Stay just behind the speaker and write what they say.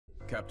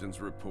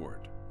Captain's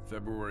report,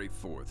 February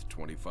 4th,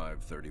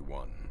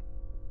 2531.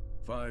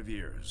 5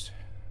 years.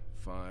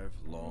 5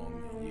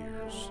 long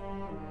years.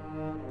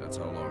 That's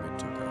how long it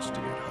took us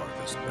to get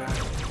Harvest back.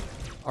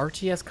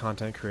 RTS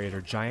content creator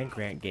Giant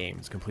Grant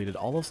Games completed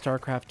all of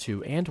StarCraft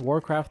 2 and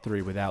Warcraft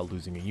 3 without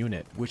losing a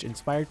unit, which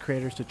inspired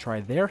creators to try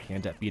their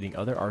hand at beating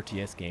other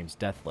RTS games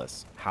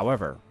deathless.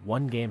 However,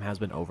 one game has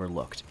been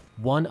overlooked.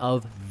 One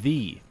of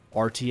the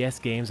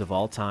RTS games of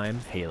all time,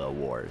 Halo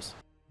Wars.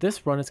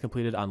 This run is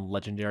completed on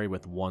Legendary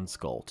with 1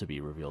 skull, to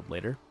be revealed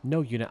later. No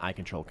unit I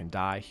control can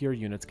die, hero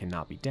units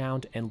cannot be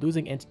downed, and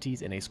losing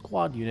entities in a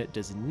squad unit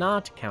does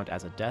not count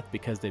as a death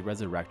because they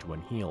resurrect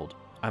when healed.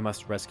 I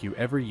must rescue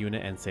every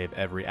unit and save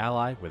every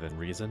ally within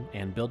reason,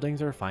 and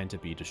buildings are fine to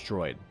be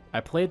destroyed. I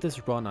played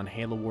this run on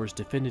Halo Wars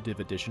Definitive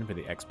Edition for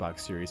the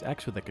Xbox Series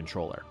X with a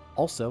controller.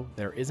 Also,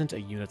 there isn't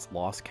a unit's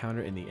loss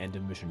counter in the end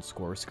of mission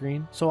score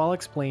screen, so I'll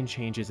explain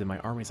changes in my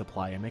army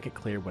supply and make it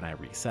clear when I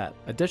reset.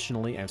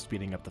 Additionally, I'm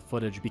speeding up the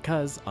footage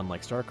because,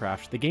 unlike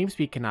StarCraft, the game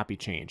speed cannot be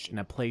changed, and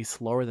it plays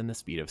slower than the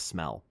speed of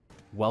smell.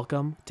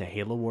 Welcome to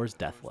Halo Wars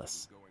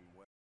Deathless.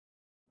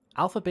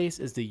 Alpha Base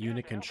is the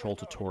unit control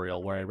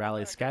tutorial where I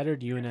rally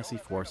scattered UNSC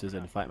forces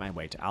and fight my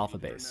way to Alpha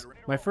Base.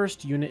 My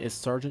first unit is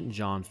Sergeant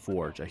John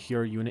Forge, a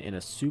hero unit in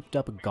a souped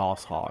up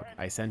Goss Hog.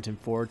 I send him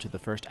forward to the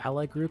first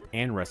ally group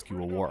and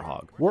rescue a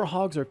Warthog.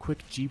 Warthogs are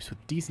quick jeeps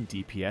with decent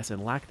DPS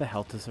and lack the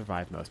health to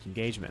survive most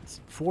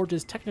engagements. Forge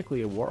is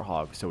technically a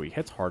Warthog, so he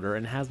hits harder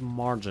and has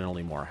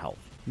marginally more health.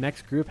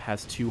 Next group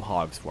has 2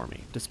 hogs for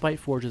me. Despite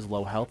Forge's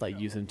low health, I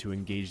use him to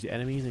engage the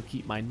enemies and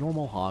keep my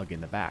normal hog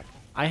in the back.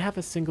 I have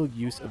a single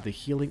use of the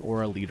Healing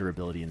Aura Leader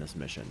ability in this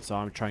mission, so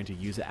I'm trying to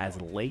use it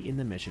as late in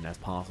the mission as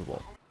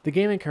possible. The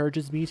game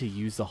encourages me to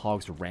use the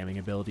Hog's ramming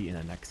ability in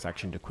the next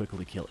section to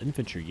quickly kill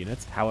infantry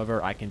units,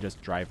 however I can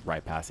just drive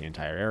right past the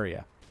entire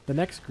area. The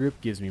next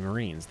group gives me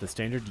Marines, the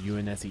standard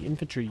UNSC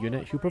infantry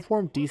unit who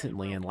perform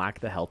decently and lack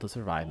the health to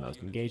survive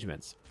most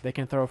engagements. They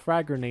can throw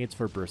frag grenades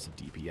for bursts of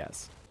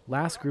DPS.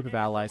 Last group of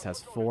allies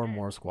has 4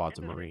 more squads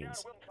of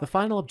Marines. The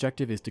final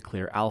objective is to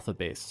clear Alpha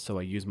Base, so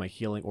I use my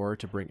healing aura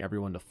to bring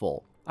everyone to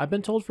full. I've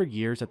been told for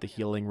years that the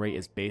healing rate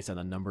is based on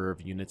the number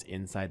of units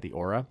inside the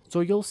aura, so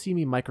you'll see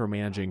me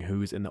micromanaging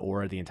who's in the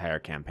aura the entire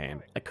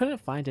campaign. I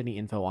couldn't find any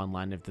info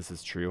online if this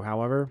is true,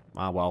 however.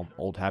 Well,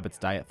 old habits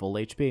die at full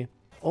HP.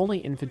 Only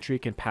infantry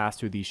can pass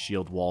through these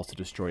shield walls to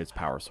destroy its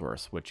power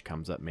source, which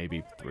comes up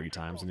maybe 3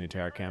 times in the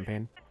entire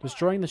campaign.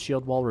 Destroying the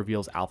shield wall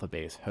reveals Alpha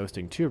Base,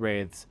 hosting 2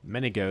 wraiths,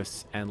 many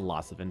ghosts, and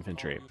lots of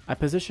infantry. I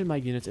position my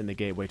units in the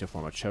gateway to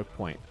form a choke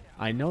point.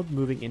 I know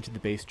moving into the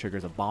base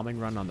triggers a bombing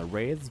run on the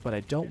wraiths, but I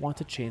don't want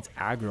to chance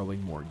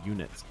aggroing more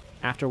units.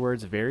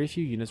 Afterwards, very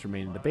few units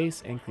remain in the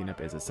base and cleanup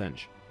is a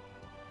cinch.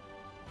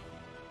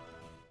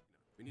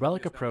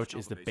 Relic Approach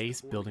is the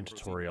base building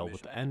tutorial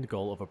with the end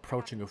goal of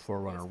approaching a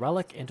Forerunner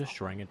relic and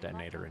destroying a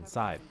detonator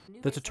inside.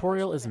 The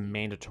tutorial is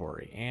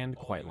mandatory and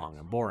quite long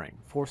and boring,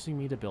 forcing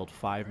me to build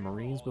 5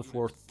 Marines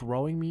before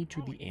throwing me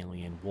to the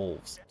alien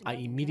wolves. I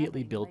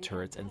immediately build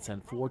turrets and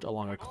send Forge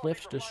along a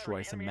cliff to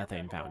destroy some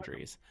methane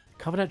foundries.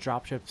 Covenant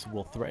dropships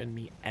will threaten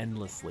me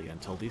endlessly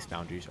until these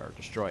foundries are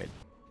destroyed.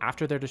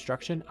 After their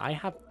destruction, I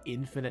have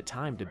infinite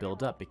time to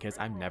build up because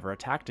I'm never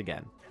attacked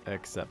again,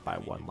 except by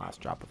one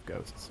last drop of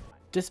ghosts.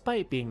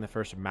 Despite being the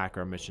first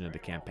macro mission of the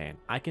campaign,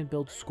 I can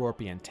build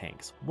Scorpion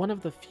tanks, one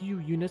of the few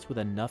units with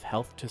enough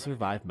health to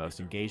survive most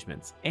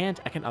engagements, and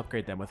I can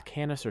upgrade them with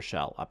Canister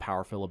Shell, a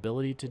powerful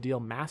ability to deal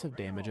massive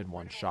damage in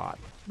one shot.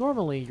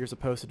 Normally, you're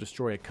supposed to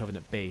destroy a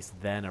Covenant base,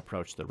 then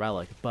approach the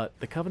relic, but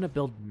the Covenant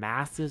build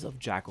masses of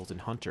Jackals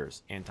and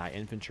Hunters,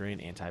 anti-infantry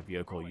and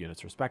anti-vehicle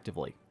units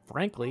respectively.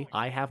 Frankly,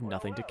 I have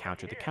nothing to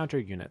counter the counter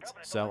units,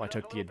 so I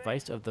took the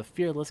advice of the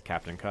fearless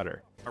Captain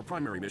Cutter. Our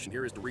primary mission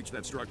here is to reach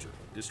that structure.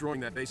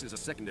 Destroying that base is a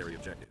secondary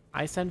objective.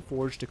 I send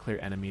Forge to clear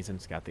enemies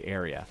and scout the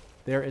area.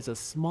 There is a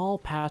small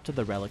path to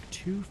the relic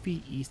 2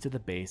 feet east of the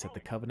base that the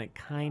Covenant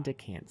kinda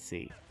can't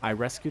see. I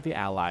rescue the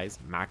allies,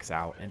 max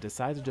out, and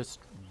decide to just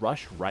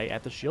rush right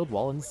at the shield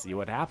wall and see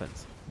what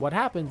happens. What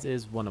happens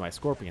is one of my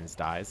Scorpions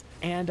dies,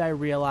 and I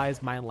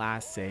realize my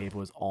last save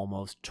was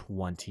almost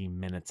 20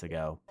 minutes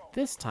ago.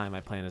 This time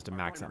my plan is to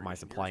max out my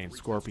supply in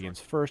Scorpions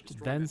first,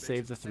 then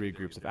save the 3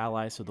 groups of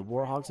allies so the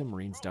Warhogs and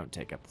Marines don't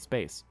take up the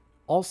space.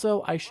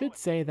 Also, I should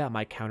say that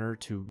my counter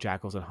to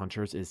Jackals and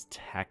Hunters is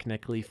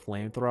technically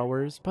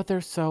flamethrowers, but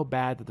they're so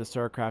bad that the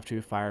StarCraft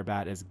 2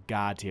 Firebat is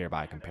god tier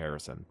by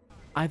comparison.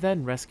 I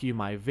then rescue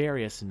my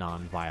various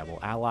non-viable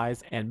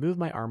allies and move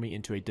my army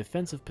into a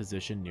defensive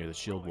position near the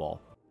shield wall.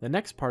 The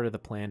next part of the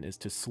plan is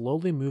to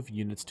slowly move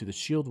units to the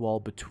shield wall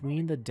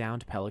between the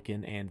downed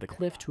Pelican and the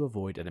cliff to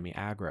avoid enemy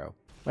aggro.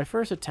 My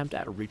first attempt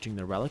at reaching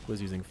the relic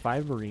was using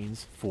 5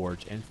 Marines,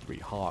 Forge, and 3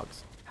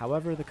 Hogs.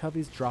 However, the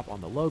Cubbies drop on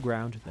the low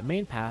ground, the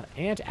main path,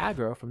 and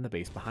aggro from the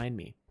base behind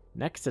me.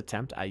 Next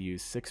attempt, I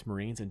use 6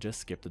 Marines and just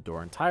skip the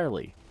door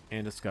entirely,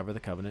 and discover the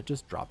Covenant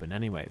just drop in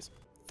anyways.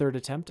 Third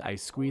attempt, I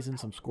squeeze in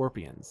some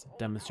Scorpions,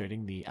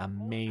 demonstrating the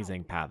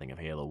amazing pathing of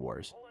Halo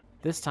Wars.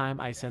 This time,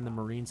 I send the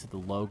Marines to the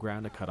low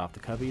ground to cut off the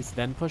Cubbies,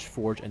 then push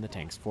Forge and the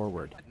tanks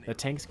forward. The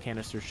tanks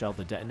canister shell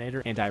the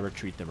detonator, and I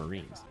retreat the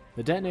Marines.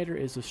 The detonator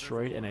is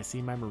destroyed, and I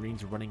see my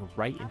Marines running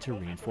right into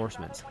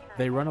reinforcements.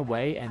 They run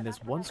away, and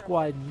this one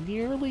squad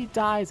nearly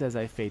dies as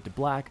I fade to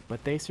black,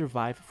 but they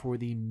survive for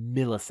the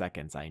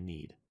milliseconds I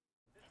need.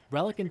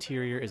 Relic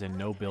Interior is a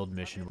no-build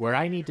mission where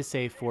I need to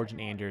save Forge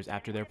and Anders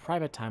after their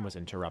private time was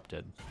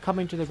interrupted.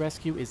 Coming to the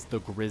rescue is the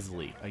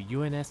Grizzly, a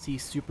UNSC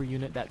super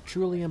unit that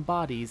truly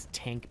embodies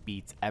tank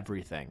beats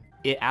everything.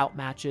 It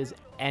outmatches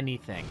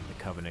anything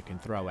the Covenant can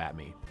throw at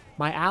me.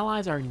 My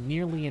allies are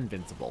nearly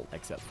invincible,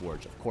 except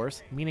Forge of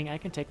course, meaning I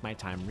can take my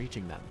time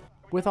reaching them.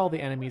 With all the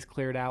enemies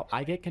cleared out,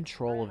 I get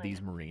control of these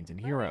Marines and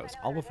heroes,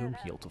 all of whom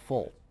heal to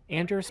full.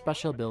 Anders'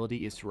 special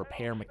ability is to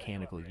repair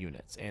mechanical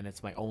units, and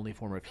it's my only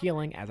form of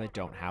healing as I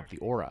don't have the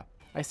aura.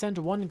 I send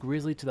one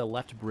Grizzly to the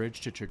left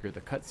bridge to trigger the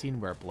cutscene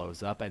where it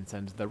blows up, and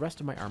send the rest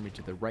of my army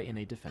to the right in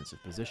a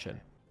defensive position.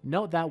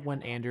 Note that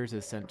when Anders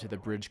is sent to the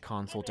bridge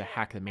console to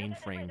hack the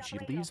mainframe, she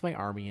leaves my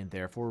army and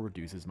therefore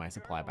reduces my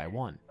supply by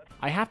 1.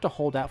 I have to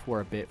hold out for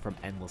a bit from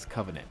Endless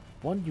Covenant.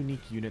 One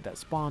unique unit that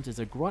spawns is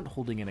a grunt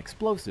holding an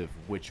explosive,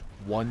 which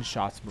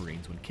one-shots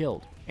Marines when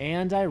killed.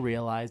 And I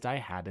realized I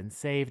hadn't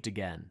saved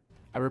again.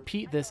 I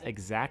repeat this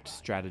exact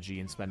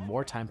strategy and spend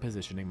more time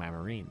positioning my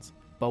Marines.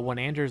 But when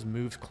Anders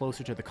moves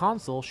closer to the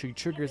console, she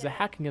triggers a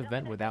hacking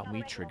event without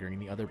me triggering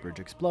the other bridge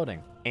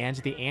exploding. And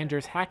the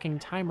Anders hacking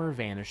timer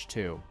vanished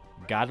too.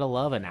 Gotta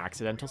love an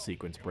accidental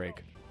sequence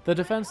break. The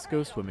defense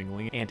goes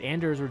swimmingly, and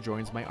Anders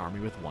rejoins my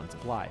army with 1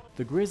 supply.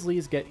 The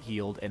Grizzlies get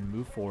healed and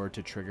move forward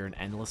to trigger an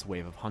endless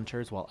wave of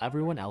hunters while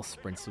everyone else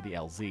sprints to the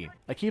LZ.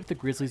 I keep the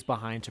Grizzlies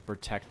behind to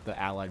protect the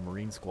allied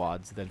Marine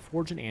squads, then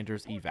Forge and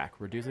Anders evac,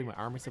 reducing my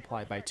army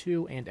supply by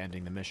 2 and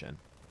ending the mission.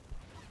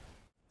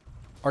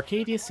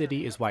 Arcadia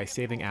City is why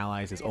saving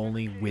allies is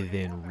only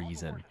within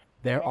reason.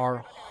 There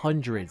are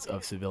hundreds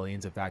of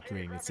civilians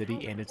evacuating the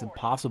city, and it's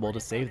impossible to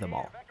save them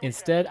all.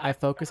 Instead, I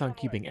focus on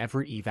keeping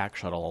every evac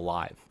shuttle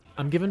alive.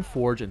 I'm given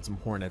Forge and some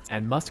Hornets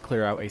and must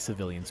clear out a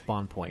civilian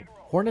spawn point.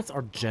 Hornets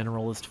are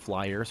generalist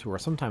flyers who are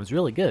sometimes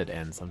really good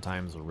and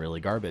sometimes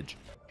really garbage.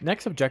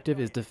 Next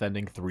objective is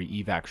defending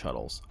 3 evac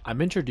shuttles.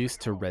 I'm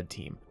introduced to Red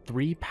Team,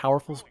 3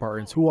 powerful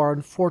Spartans who are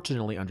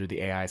unfortunately under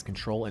the AI's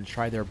control and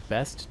try their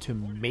best to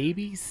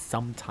maybe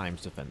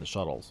sometimes defend the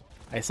shuttles.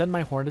 I send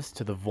my Hornets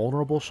to the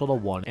vulnerable Shuttle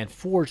 1 and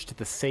Forge to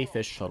the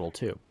safe-ish Shuttle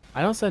 2.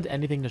 I don't send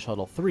anything to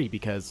Shuttle 3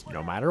 because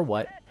no matter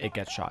what, it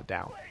gets shot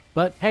down.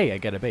 But hey, I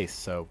get a base,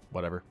 so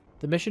whatever.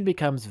 The mission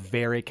becomes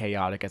very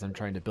chaotic as I'm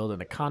trying to build an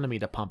economy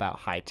to pump out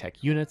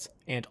high-tech units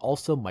and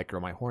also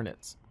micro my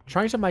Hornets.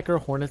 Trying to micro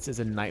Hornets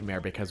is a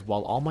nightmare because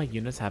while all my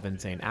units have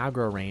insane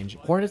aggro range,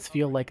 Hornets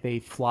feel like they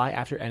fly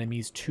after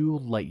enemies 2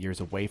 light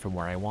years away from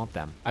where I want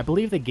them. I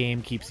believe the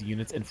game keeps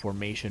units in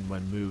formation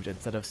when moved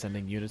instead of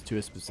sending units to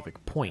a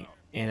specific point,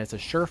 and it's a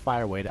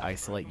surefire way to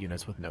isolate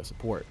units with no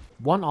support.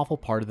 One awful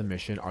part of the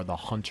mission are the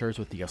hunters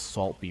with the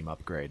assault beam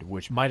upgrade,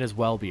 which might as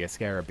well be a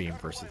Scarab beam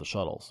versus the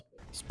shuttles.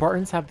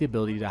 Spartans have the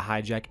ability to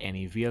hijack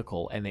any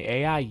vehicle, and the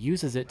AI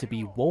uses it to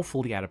be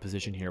woefully out of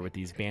position here with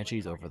these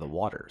Banshees over the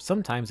water.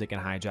 Sometimes they can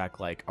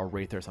hijack like a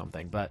Wraith or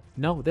something, but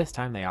no, this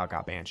time they all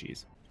got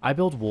Banshees. I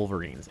build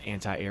Wolverines,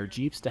 anti-air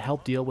jeeps, to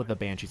help deal with the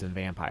Banshees and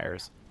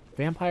Vampires.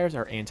 Vampires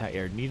are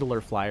anti-air needler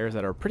flyers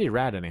that are pretty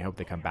rad, and I hope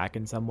they come back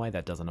in some way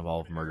that doesn't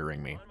involve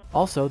murdering me.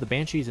 Also, the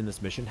Banshees in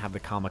this mission have the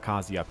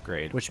Kamikaze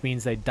upgrade, which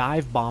means they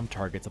dive bomb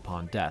targets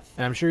upon death,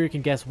 and I'm sure you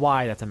can guess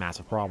why that's a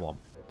massive problem.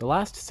 The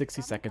last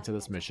 60 seconds of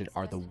this mission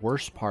are the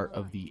worst part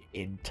of the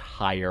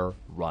entire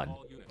run.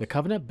 The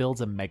Covenant builds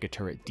a mega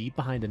turret deep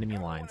behind enemy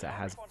lines that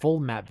has full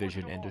map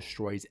vision and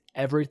destroys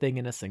everything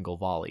in a single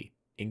volley,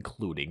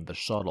 including the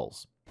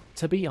shuttles.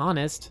 To be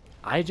honest,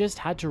 I just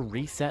had to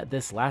reset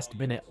this last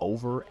minute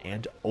over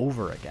and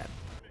over again.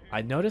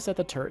 I noticed that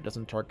the turret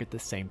doesn't target the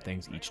same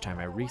things each time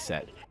I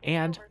reset,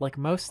 and like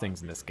most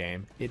things in this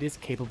game, it is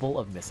capable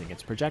of missing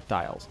its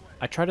projectiles.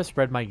 I try to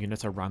spread my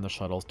units around the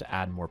shuttles to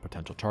add more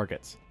potential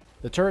targets.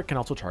 The turret can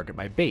also target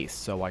my base,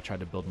 so I try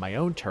to build my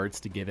own turrets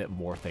to give it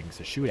more things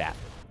to shoot at.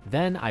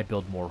 Then I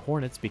build more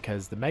Hornets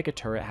because the mega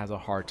turret has a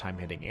hard time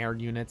hitting air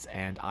units,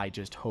 and I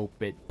just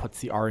hope it puts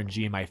the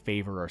RNG in my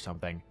favor or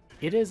something.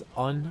 It is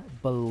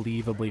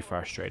unbelievably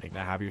frustrating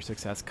to have your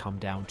success come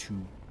down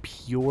to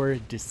pure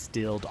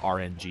distilled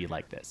RNG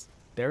like this.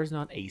 There is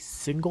not a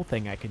single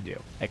thing I can do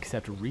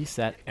except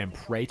reset and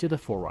pray to the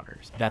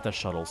Forerunners that the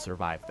shuttles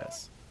survive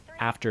this.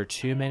 After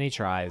too many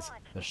tries,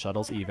 the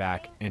shuttles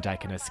evac, and I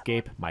can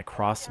escape my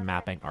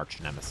cross-mapping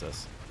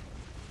arch-nemesis.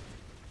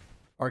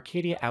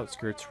 Arcadia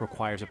Outskirts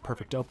requires a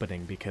perfect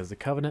opening because the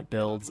Covenant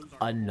builds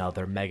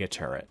another mega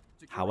turret.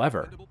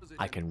 However,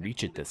 I can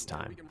reach it this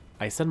time.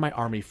 I send my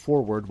army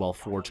forward while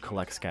Forge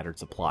collects scattered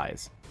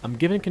supplies. I'm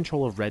given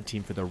control of Red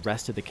Team for the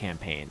rest of the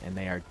campaign, and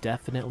they are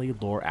definitely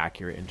lore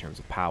accurate in terms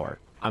of power.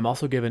 I'm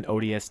also given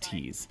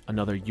ODSTs,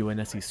 another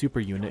UNSC super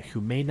unit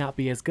who may not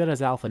be as good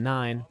as Alpha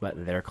 9,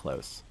 but they're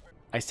close.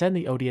 I send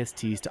the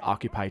ODSTs to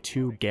occupy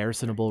 2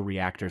 garrisonable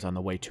reactors on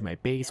the way to my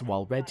base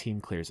while Red Team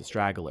clears the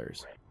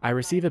stragglers. I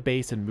receive a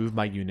base and move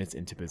my units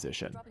into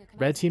position.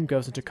 Red Team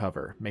goes into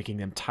cover, making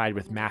them tied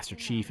with Master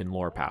Chief in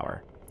lore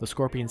power. The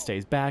Scorpion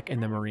stays back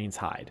and the Marines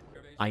hide.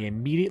 I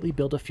immediately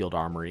build a field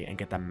armory and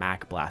get the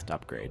Mac Blast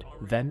upgrade.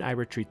 Then I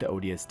retreat the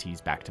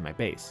ODSTs back to my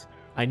base.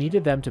 I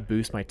needed them to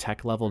boost my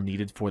tech level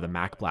needed for the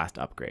Mac Blast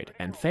upgrade,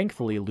 and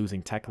thankfully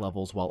losing tech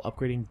levels while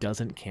upgrading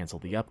doesn't cancel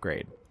the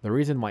upgrade. The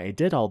reason why I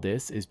did all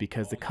this is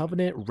because the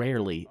Covenant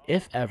rarely,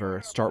 if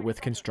ever, start with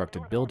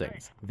constructed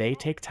buildings. They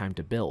take time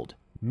to build.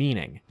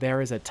 Meaning, there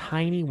is a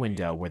tiny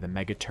window where the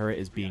mega turret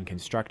is being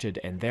constructed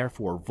and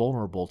therefore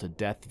vulnerable to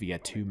death via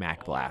 2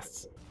 Mac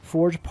Blasts.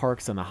 Forge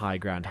parks on the high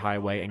ground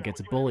highway and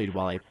gets bullied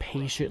while I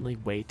patiently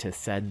wait to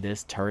send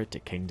this turret to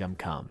Kingdom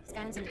Come.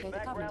 Scans indicate the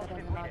Covenant are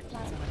in the large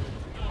plaza.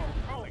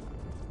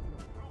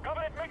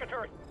 Covenant mega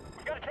turret!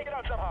 We've got to take it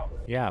out somehow!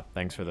 Yeah,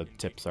 thanks for the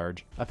tip,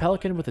 Sarge. A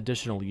Pelican with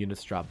additional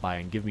units drop by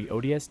and give me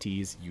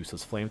ODSTs,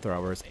 useless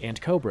flamethrowers, and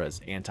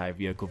Cobras,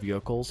 anti-vehicle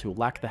vehicles who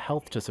lack the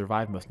health to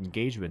survive most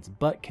engagements,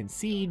 but can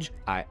siege,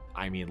 I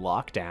mean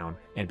lock down,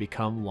 and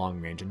become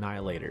long-range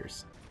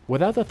annihilators.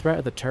 Without the threat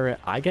of the turret,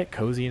 I get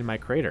cozy in my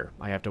crater.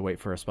 I have to wait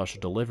for a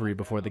special delivery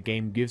before the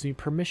game gives me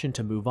permission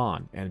to move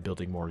on, and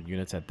building more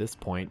units at this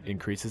point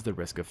increases the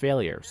risk of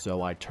failure,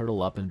 so I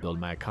turtle up and build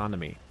my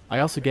economy. I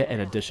also get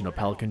an additional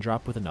Pelican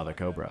drop with another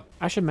Cobra.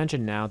 I should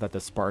mention now that the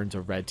Spartans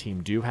of Red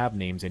Team do have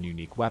names and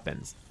unique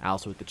weapons.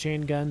 Alice with the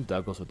chain gun,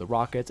 Douglas with the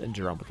rockets, and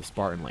Jerome with the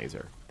Spartan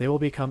laser. They will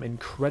become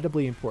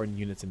incredibly important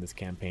units in this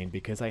campaign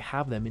because I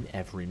have them in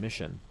every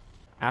mission.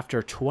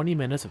 After 20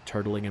 minutes of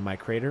turtling in my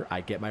crater,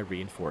 I get my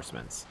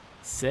reinforcements.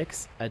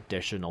 6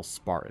 additional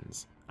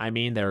Spartans. I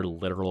mean, they're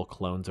literal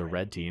clones of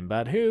Red Team,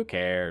 but who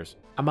cares?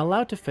 I'm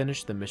allowed to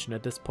finish the mission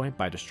at this point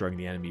by destroying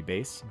the enemy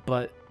base,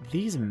 but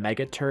these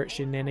mega turret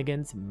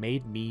shenanigans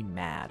made me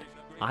mad.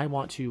 I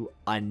want to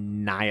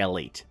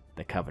annihilate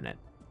the Covenant,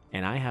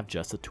 and I have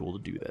just the tool to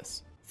do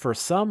this. For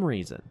some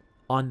reason,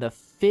 on the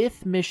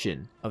 5th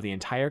mission of the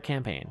entire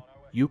campaign,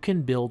 you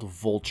can build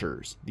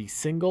Vultures, the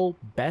single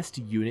best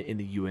unit in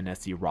the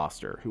UNSC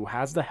roster, who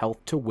has the health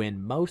to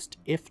win most,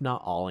 if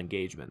not all,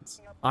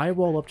 engagements. I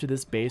roll up to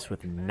this base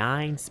with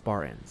 9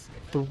 Spartans,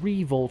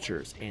 3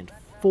 Vultures, and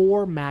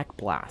 4 Mac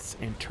Blasts,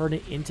 and turn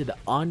it into the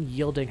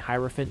unyielding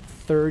Hierophant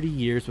 30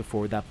 years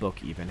before that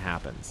book even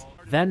happens.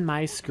 Then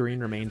my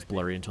screen remains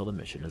blurry until the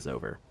mission is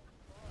over.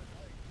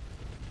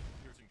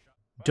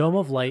 Dome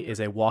of Light is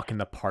a walk in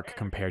the park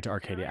compared to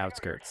Arcadia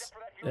Outskirts,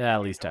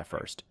 at least at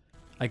first.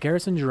 I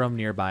garrison Jerome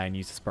nearby and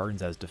use the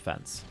Spartans as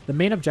defense. The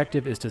main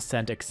objective is to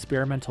send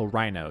experimental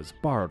rhinos,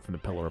 borrowed from the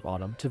Pillar of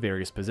Autumn, to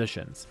various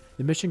positions.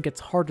 The mission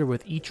gets harder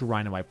with each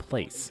rhino I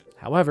place.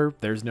 However,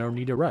 there's no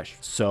need to rush,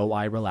 so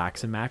I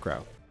relax and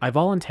macro. I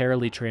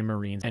voluntarily train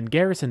Marines and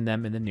garrison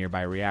them in the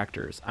nearby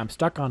reactors. I'm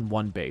stuck on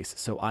one base,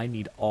 so I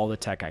need all the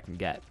tech I can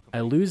get.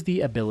 I lose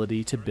the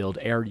ability to build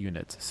air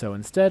units, so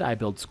instead I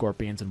build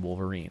Scorpions and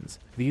Wolverines.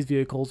 These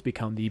vehicles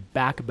become the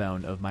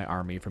backbone of my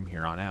army from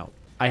here on out.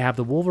 I have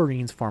the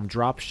Wolverines farm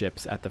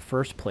dropships at the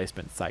first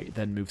placement site,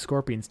 then move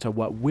Scorpions to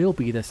what will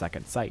be the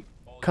second site.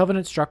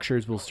 Covenant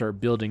structures will start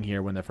building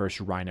here when the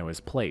first Rhino is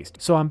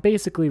placed, so I'm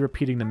basically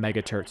repeating the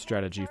mega turret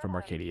strategy from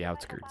Arcadia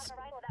Outskirts.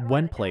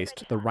 When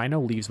placed, the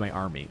Rhino leaves my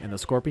army, and the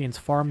Scorpions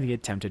farm the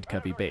attempted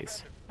Covey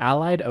base.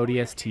 Allied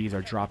ODSTs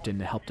are dropped in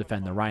to help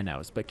defend the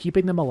Rhinos, but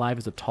keeping them alive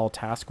is a tall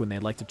task when they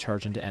like to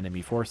charge into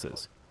enemy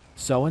forces.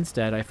 So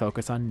instead, I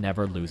focus on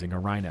never losing a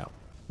Rhino.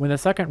 When the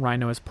second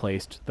Rhino is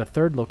placed, the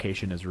third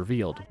location is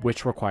revealed,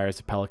 which requires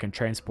a Pelican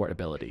transport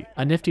ability,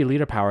 a nifty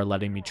leader power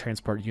letting me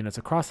transport units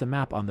across the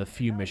map on the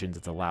few missions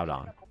it's allowed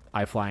on.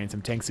 I fly in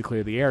some tanks to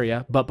clear the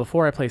area, but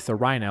before I place the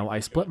Rhino,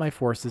 I split my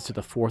forces to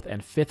the 4th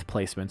and 5th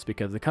placements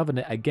because the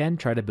Covenant again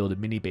try to build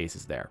mini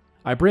bases there.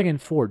 I bring in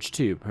Forge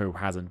too, who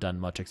hasn't done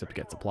much except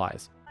get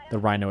supplies. The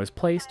Rhino is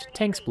placed,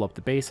 tanks blow up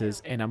the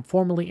bases, and I'm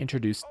formally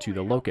introduced to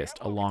the Locust,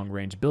 a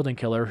long-range building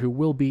killer who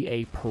will be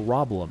a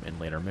problem in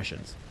later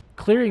missions.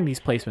 Clearing these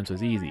placements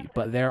was easy,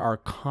 but there are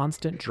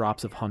constant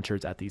drops of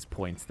hunters at these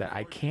points that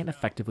I can't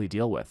effectively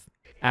deal with.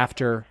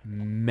 After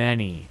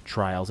many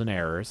trials and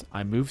errors,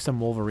 I move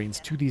some Wolverines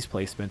to these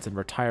placements and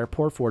retire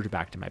poor Forge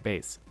back to my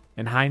base.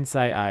 In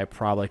hindsight, I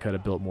probably could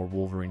have built more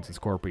Wolverines and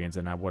Scorpions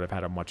and I would have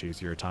had a much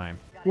easier time.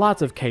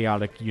 Lots of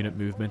chaotic unit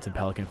movements and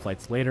Pelican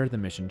flights later, the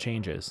mission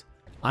changes.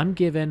 I'm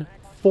given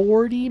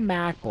 40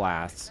 Mac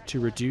Blasts to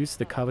reduce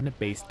the Covenant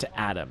base to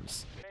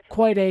atoms.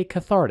 Quite a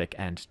cathartic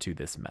end to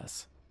this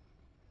mess.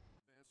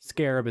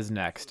 Scarab is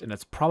next, and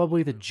it's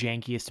probably the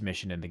jankiest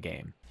mission in the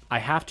game. I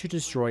have to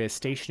destroy a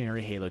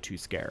stationary Halo 2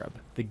 Scarab.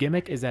 The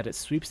gimmick is that it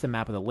sweeps the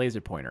map with a laser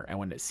pointer, and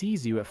when it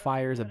sees you, it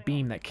fires a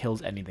beam that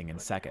kills anything in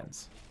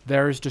seconds.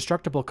 There's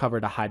destructible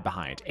cover to hide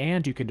behind,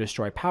 and you can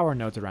destroy power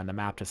nodes around the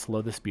map to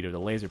slow the speed of the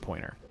laser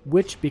pointer,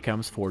 which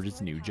becomes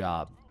Forge's new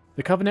job.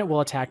 The Covenant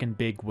will attack in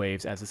big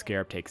waves as the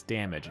Scarab takes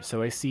damage,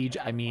 so a siege,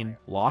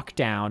 lock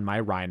down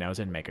my Rhinos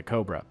and make a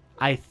Cobra.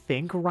 I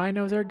think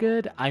Rhinos are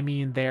good.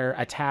 Their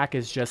attack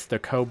is just the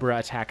Cobra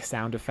attack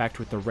sound effect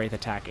with the Wraith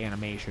attack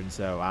animation,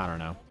 so I don't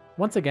know.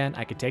 Once again,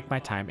 I can take my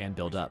time and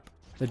build up.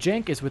 The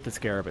jank is with the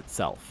Scarab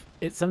itself.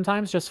 It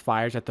sometimes just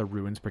fires at the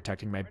ruins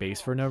protecting my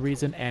base for no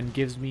reason and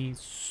gives me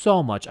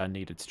so much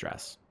unneeded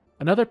stress.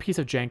 Another piece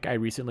of jank I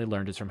recently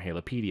learned is from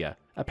Halopedia.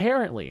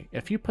 Apparently,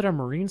 if you put a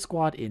Marine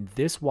squad in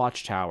this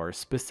watchtower,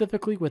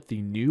 specifically with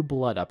the new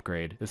blood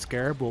upgrade, the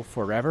Scarab will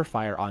forever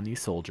fire on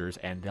these soldiers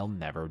and they'll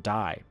never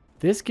die.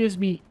 This gives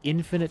me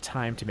infinite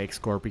time to make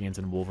Scorpions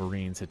and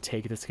Wolverines to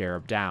take the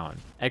Scarab down,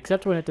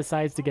 except when it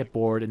decides to get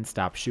bored and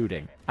stop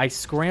shooting. I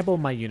scramble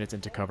my units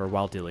into cover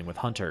while dealing with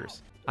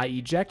hunters. I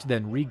eject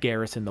then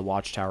re-garrison the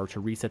watchtower to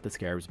reset the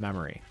Scarab's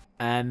memory.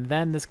 And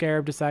then the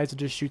Scarab decides to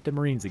just shoot the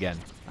Marines again.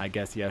 I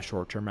guess he has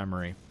short-term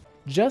memory.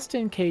 Just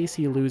in case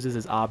he loses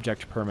his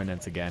object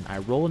permanence again, I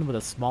roll in with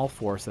a small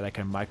force that I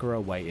can micro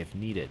away if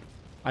needed.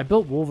 I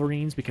built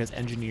Wolverines because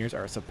engineers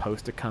are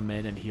supposed to come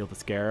in and heal the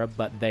Scarab,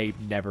 but they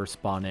never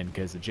spawn in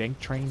because the jank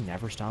train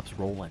never stops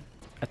rolling.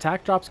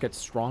 Attack drops get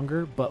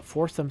stronger, but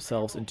force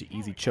themselves into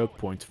easy choke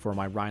points for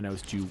my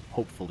rhinos to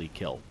hopefully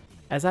kill.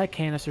 As I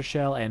canister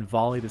shell and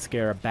volley the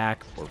Scarab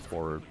back, or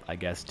forward, I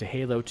guess, to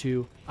Halo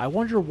 2, I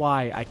wonder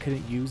why I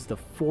couldn't use the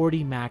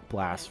 40 Mac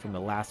Blast from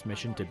the last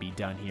mission to be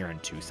done here in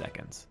 2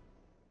 seconds.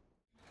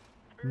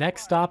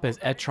 Next stop is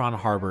Etron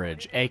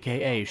Harborage,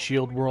 aka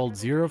Shield World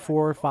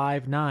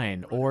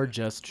 0459, or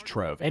just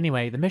Trove.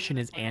 Anyway, the mission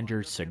is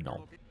Anders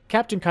Signal.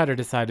 Captain Cutter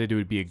decided it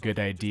would be a good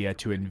idea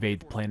to invade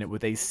the planet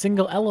with a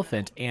single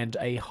elephant and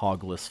a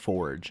hogless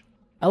forge.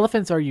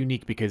 Elephants are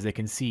unique because they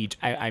can siege,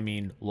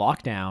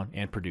 lock down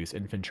and produce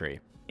infantry.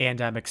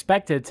 And I'm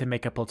expected to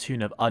make a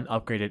platoon of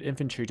unupgraded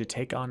infantry to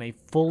take on a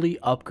fully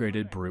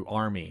upgraded Brute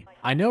army.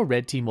 I know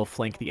Red Team will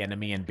flank the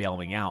enemy and bail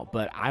me out,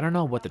 but I don't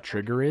know what the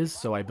trigger is,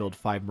 so I build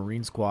 5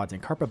 Marine squads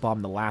and carpet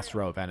bomb the last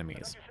row of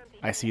enemies.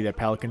 I see their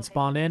Pelicans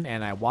spawn in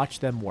and I watch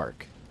them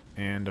work.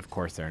 And of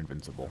course they're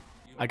invincible.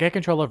 I get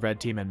control of Red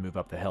Team and move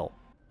up the hill.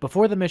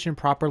 Before the mission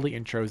properly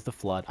intros the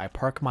flood, I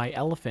park my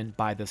elephant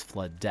by this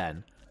flood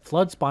den.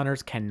 Flood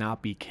spawners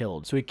cannot be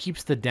killed, so it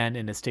keeps the den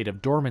in a state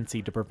of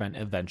dormancy to prevent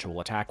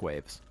eventual attack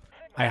waves.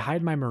 I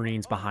hide my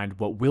Marines behind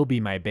what will be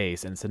my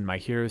base and send my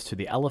heroes to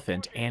the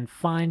elephant and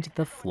find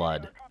the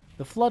Flood.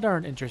 The Flood are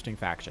an interesting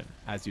faction.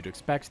 As you'd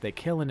expect, they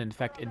kill and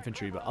infect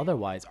infantry but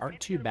otherwise aren't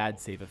too bad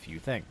save a few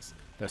things.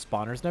 Their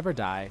spawners never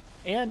die,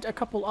 and a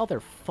couple other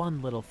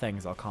fun little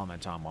things I'll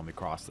comment on when we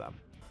cross them.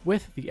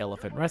 With the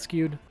elephant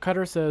rescued,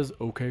 Cutter says,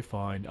 "Okay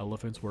fine,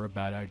 elephants were a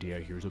bad idea,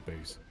 here's a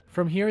base."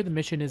 From here, the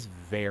mission is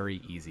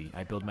very easy.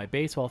 I build my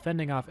base while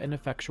fending off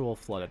ineffectual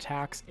flood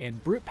attacks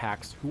and brute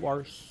packs who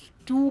are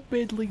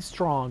stupidly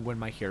strong when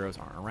my heroes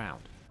aren't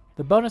around.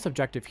 The bonus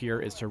objective here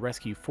is to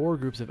rescue 4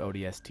 groups of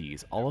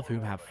ODSTs, all of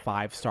whom have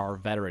 5-star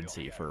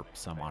veterancy for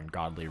some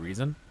ungodly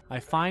reason. I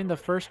find the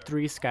first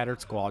 3 scattered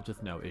squads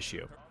with no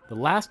issue. The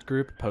last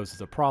group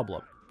poses a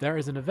problem. There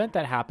is an event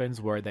that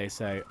happens where they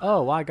say,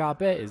 "Oh, I got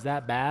bit, is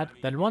that bad?"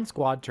 Then one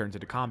squad turns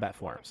into combat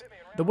forms.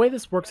 The way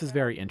this works is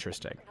very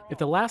interesting. If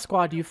the last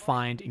squad you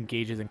find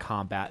engages in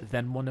combat,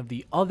 then one of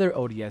the other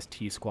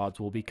ODST squads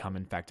will become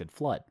infected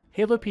Flood.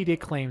 Halopedia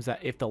claims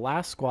that if the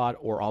last squad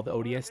or all the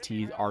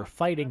ODSTs are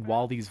fighting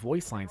while these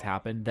voice lines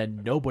happen,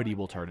 then nobody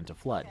will turn into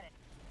Flood.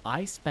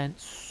 I spent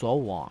so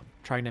long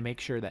trying to make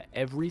sure that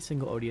every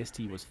single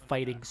ODST was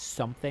fighting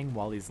something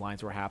while these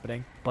lines were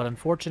happening, but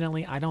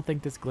unfortunately I don't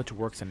think this glitch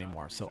works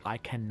anymore, so I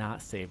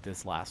cannot save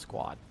this last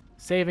squad.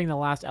 Saving the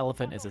last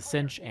elephant is a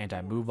cinch, and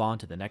I move on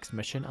to the next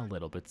mission a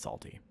little bit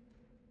salty.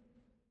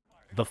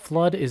 The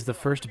Flood is the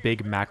first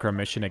big macro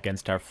mission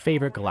against our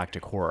favorite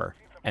galactic horror,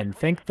 and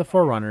thank the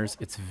Forerunners,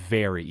 it's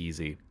very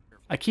easy.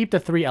 I keep the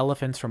 3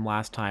 elephants from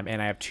last time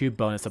and I have 2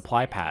 bonus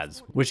supply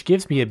pads, which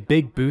gives me a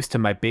big boost to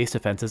my base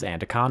defenses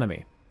and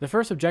economy. The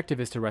first objective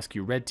is to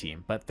rescue Red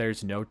Team, but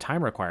there's no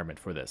time requirement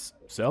for this,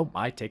 so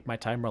I take my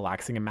time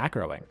relaxing and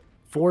macroing.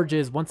 Forge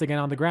is once again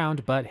on the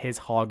ground, but his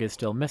hog is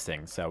still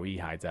missing, so he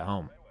hides at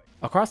home.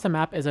 Across the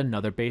map is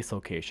another base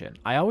location.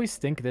 I always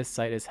think this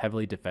site is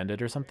heavily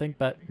defended or something,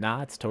 but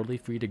nah, it's totally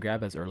free to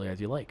grab as early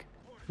as you like.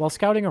 While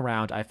scouting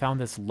around, I found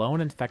this lone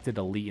infected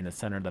elite in the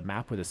center of the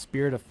map with a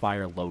Spirit of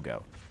Fire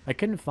logo. I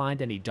couldn't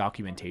find any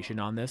documentation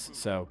on this,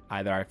 so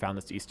either I found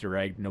this Easter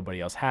egg nobody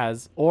else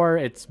has, or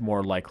it's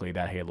more likely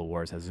that Halo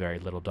Wars has very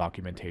little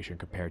documentation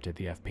compared to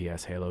the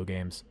FPS Halo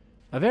games.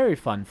 A very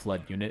fun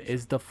Flood unit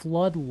is the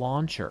Flood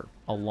Launcher,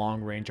 a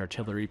long-range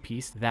artillery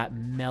piece that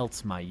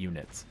melts my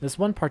units. This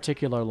one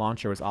particular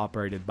launcher was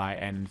operated by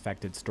an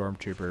infected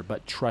stormtrooper,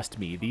 but trust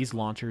me, these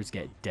launchers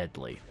get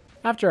deadly.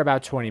 After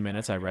about 20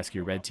 minutes, I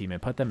rescue Red Team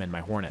and put them in my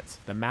Hornets.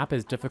 The map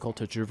is difficult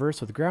to traverse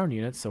with ground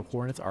units, so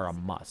Hornets are a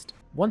must.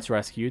 Once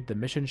rescued, the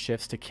mission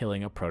shifts to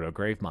killing a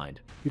proto-Gravemind.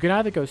 You can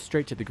either go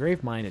straight to the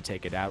Gravemind and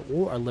take it out,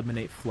 or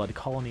eliminate Flood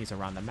colonies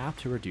around the map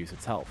to reduce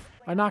its health.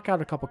 I knock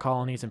out a couple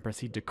colonies and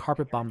proceed to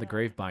carpet bomb the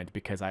Gravemind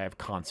because I have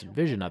constant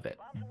vision of it.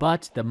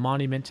 But the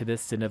monument to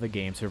this sin of a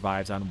game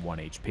survives on 1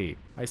 HP.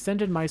 I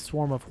send in my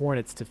swarm of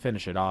Hornets to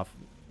finish it off.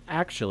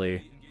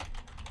 Actually,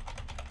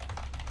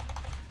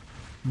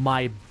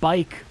 my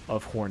bike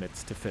of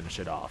Hornets to finish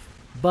it off.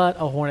 But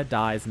a Hornet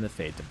dies in the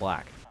fade to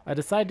black. I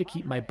decide to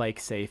keep my bike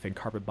safe and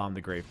carpet bomb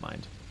the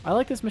Gravemind. I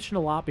like this mission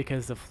a lot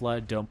because the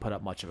Flood don't put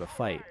up much of a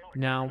fight.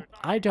 Now,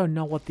 I don't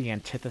know what the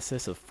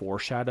antithesis of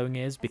foreshadowing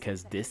is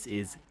because this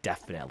is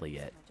definitely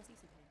it.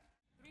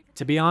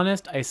 To be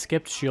honest, I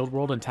skipped Shield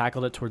World and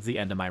tackled it towards the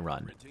end of my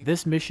run.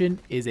 This mission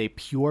is a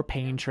pure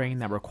pain train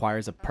that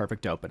requires a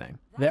perfect opening.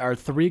 There are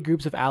 3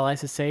 groups of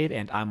allies to save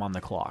and I'm on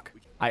the clock.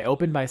 I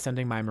opened by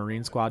sending my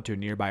Marine squad to a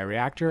nearby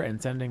reactor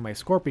and sending my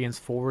Scorpions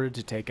forward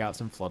to take out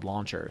some Flood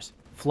launchers.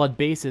 Flood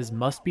bases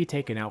must be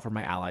taken out for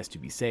my allies to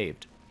be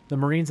saved. The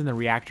Marines in the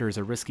reactor is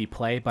a risky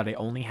play, but I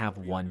only have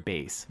 1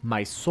 base.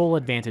 My sole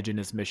advantage in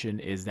this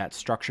mission is that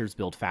structures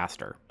build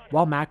faster.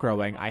 While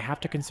macroing, I have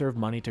to conserve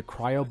money to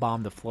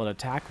cryo-bomb the Flood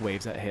attack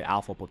waves that hit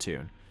Alpha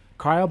Platoon.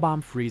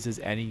 Cryo-bomb freezes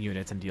any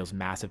units and deals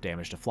massive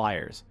damage to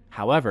flyers.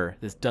 However,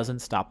 this doesn't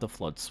stop the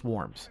Flood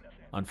swarms.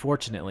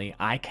 Unfortunately,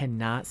 I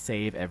cannot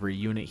save every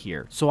unit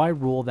here, so I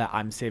rule that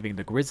I'm saving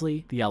the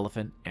Grizzly, the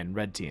Elephant, and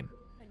Red Team.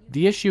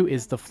 The issue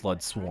is the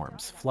Flood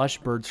swarms, flesh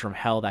birds from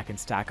hell that can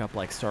stack up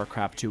like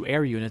StarCraft 2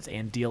 air units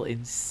and deal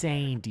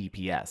insane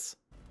DPS.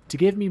 To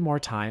give me more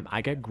time,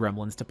 I get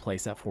gremlins to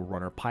place at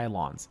Forerunner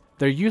pylons.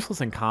 They're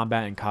useless in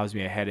combat and cause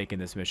me a headache in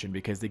this mission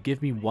because they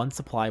give me 1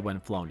 supply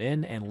when flown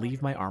in and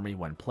leave my army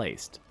when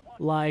placed.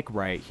 Like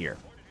right here.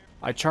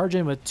 I charge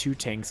in with 2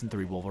 tanks and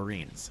 3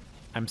 Wolverines.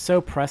 I'm so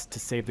pressed to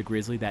save the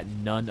Grizzly that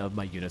none of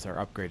my units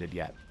are upgraded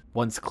yet.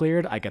 Once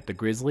cleared, I get the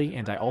Grizzly,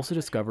 and I also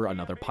discover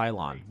another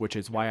pylon, which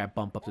is why I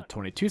bump up to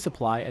 22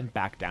 supply and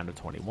back down to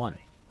 21.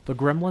 The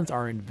gremlins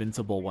are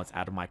invincible once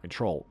out of my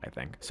control, I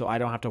think, so I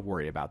don't have to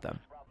worry about them.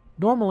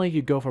 Normally,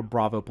 you'd go for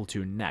Bravo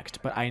Platoon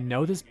next, but I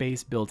know this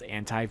base builds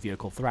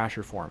anti-vehicle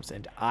Thrasher forms,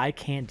 and I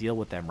can't deal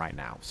with them right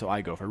now, so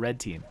I go for Red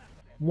Team.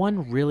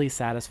 1 really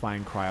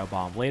satisfying cryo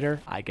bomb later,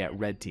 I get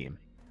Red Team.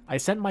 I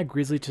sent my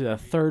Grizzly to the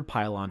 3rd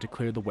pylon to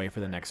clear the way for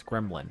the next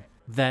gremlin.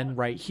 Then,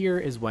 right here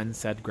is when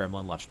said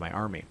gremlin left my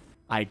army.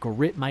 I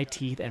grit my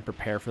teeth and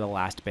prepare for the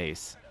last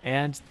base.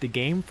 And the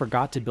game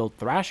forgot to build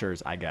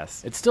Thrashers, I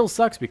guess. It still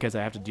sucks because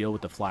I have to deal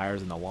with the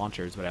flyers and the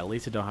launchers, but at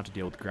least I don't have to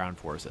deal with ground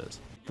forces.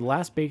 The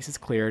last base is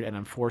cleared and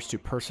I'm forced to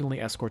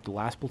personally escort the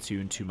last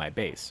platoon to my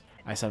base.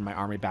 I send my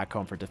army back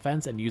home for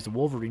defense and use the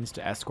Wolverines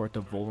to escort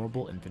the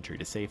vulnerable infantry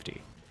to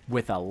safety.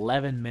 With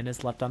 11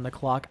 minutes left on the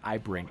clock, I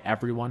bring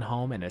everyone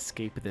home and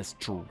escape this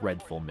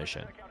dreadful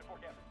mission.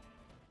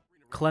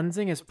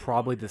 Cleansing is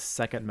probably the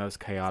 2nd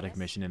most chaotic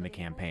mission in the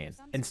campaign.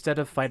 Instead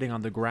of fighting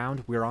on the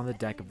ground, we're on the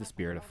deck of the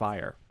Spirit of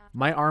Fire.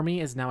 My army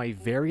is now a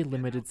very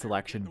limited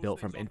selection built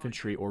from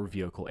infantry or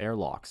vehicle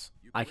airlocks.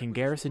 I can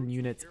garrison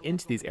units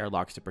into these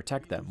airlocks to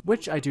protect them,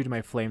 which I do to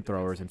my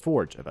flamethrowers and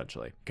Forge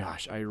eventually.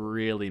 Gosh, I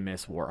really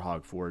miss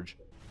Warthog Forge.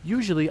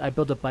 Usually I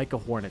build a bike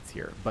of Hornets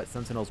here, but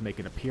Sentinels make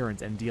an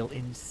appearance and deal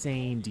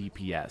insane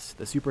DPS.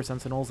 The Super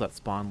Sentinels that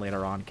spawn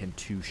later on can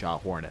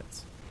 2-shot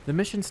Hornets. The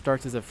mission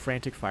starts as a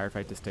frantic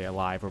firefight to stay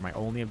alive where my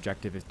only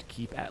objective is to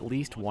keep at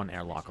least 1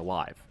 airlock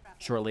alive.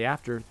 Shortly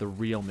after, the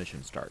real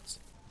mission starts.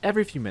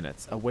 Every few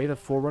minutes, a wave of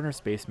Forerunner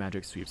space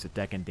magic sweeps the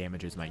deck and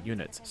damages my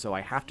units, so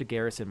I have to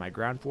garrison my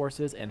ground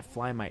forces and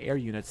fly my air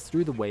units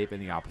through the wave in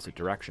the opposite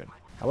direction.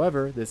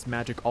 However, this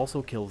magic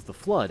also kills the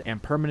Flood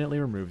and permanently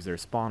removes their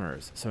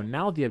spawners, so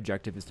now the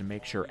objective is to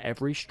make sure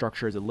every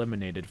structure is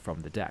eliminated from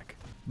the deck.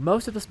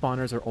 Most of the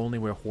spawners are only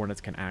where Hornets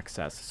can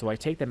access, so I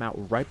take them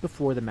out right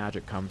before the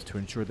magic comes to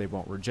ensure they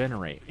won't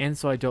regenerate, and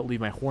so I don't leave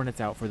my Hornets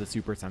out for the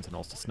Super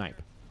Sentinels to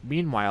snipe.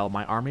 Meanwhile,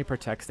 my army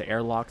protects the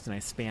airlocks and I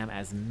spam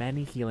as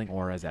many healing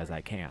auras as I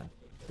can.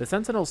 The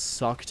Sentinels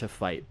suck to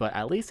fight, but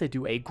at least they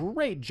do a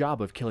great job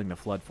of killing the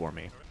Flood for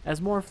me.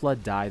 As more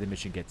Flood die, the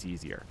mission gets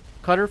easier.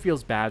 Cutter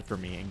feels bad for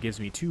me and gives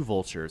me 2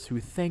 Vultures, who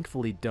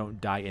thankfully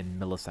don't die in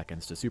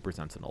milliseconds to Super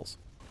Sentinels.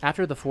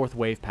 After the 4th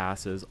wave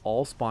passes,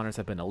 all spawners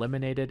have been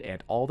eliminated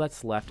and all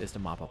that's left is to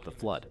mop up the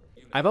Flood.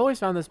 I've always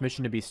found this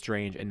mission to be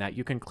strange in that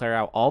you can clear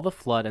out all the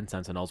Flood and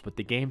Sentinels, but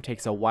the game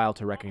takes a while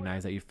to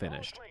recognize that you've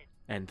finished.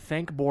 And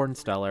thank Born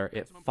Stellar,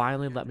 it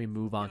finally let me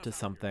move on to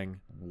something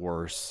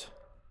worse.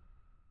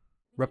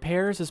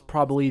 Repairs is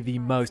probably the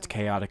most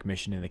chaotic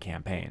mission in the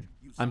campaign.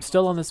 I'm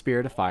still on the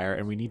Spirit of Fire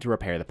and we need to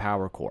repair the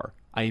power core.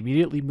 I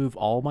immediately move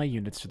all my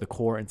units to the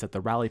core and set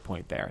the rally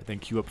point there, then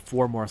queue up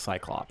 4 more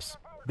Cyclops.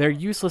 They're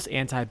useless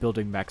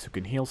anti-building mechs who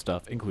can heal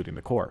stuff, including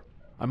the core.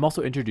 I'm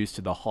also introduced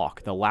to the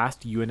Hawk, the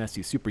last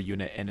UNSC super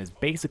unit, and is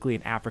basically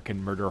an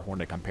African murder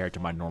hornet compared to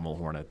my normal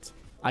hornets.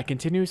 I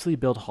continuously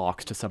build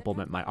Hawks to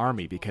supplement my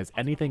army because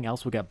anything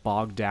else will get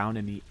bogged down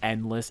in the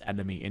endless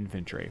enemy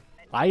infantry.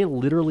 I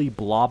literally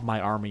blob my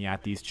army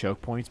at these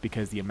choke points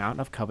because the amount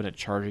of Covenant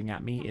charging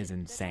at me is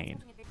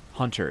insane.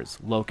 Hunters,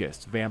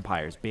 Locusts,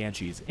 Vampires,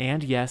 Banshees,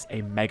 and yes,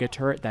 a mega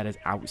turret that is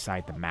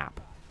outside the map.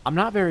 I'm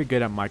not very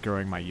good at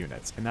microing my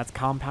units, and that's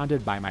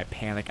compounded by my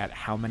panic at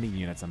how many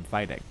units I'm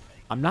fighting.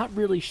 I'm not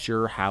really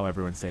sure how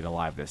everyone stayed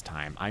alive this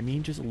time. I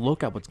mean, just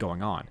look at what's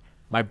going on.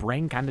 My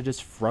brain kinda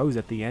just froze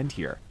at the end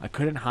here. I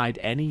couldn't hide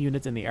any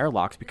units in the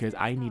airlocks because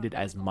I needed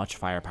as much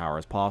firepower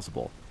as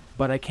possible.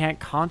 but I can't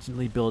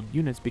constantly build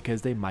units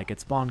because they might get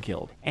spawn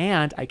killed.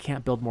 And I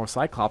can't build more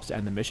Cyclops to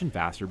end the mission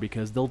faster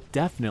because they'll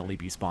definitely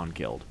be spawn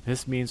killed.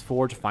 This means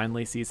Forge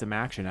finally sees some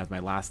action as my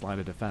last line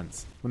of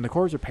defense. When the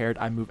core is repaired,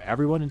 I move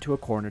everyone into a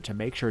corner to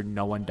make sure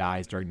no one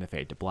dies during the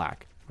fade to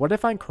black. What I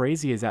find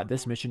crazy is that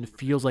this mission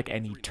feels like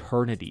an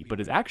eternity, but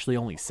is actually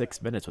only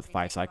 6 minutes with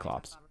 5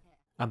 Cyclops.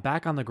 I'm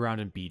back on the ground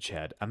in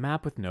Beachhead, a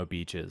map with no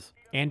beaches.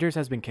 Anders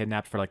has been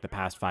kidnapped for like the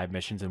past 5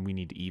 missions and we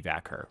need to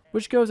evac her,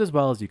 which goes as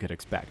well as you could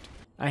expect.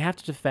 I have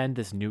to defend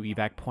this new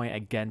evac point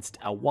against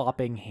a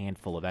whopping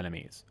handful of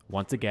enemies.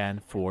 Once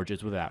again, Forge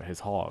is without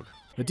his hog.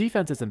 The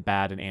defense isn't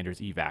bad in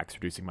Anders' evacs,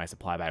 reducing my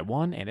supply by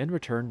 1, and in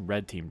return,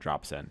 Red Team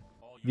drops in.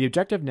 The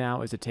objective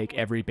now is to take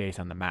every base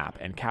on the map,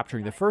 and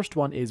capturing the first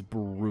one is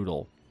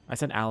brutal. I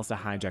send Alice to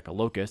hijack a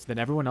Locust, then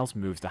everyone else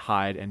moves to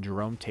hide, and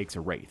Jerome takes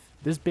a Wraith.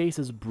 This base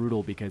is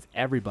brutal because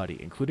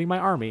everybody, including my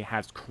army,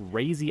 has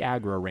crazy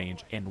aggro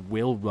range and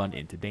will run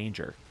into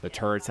danger. The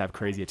turrets have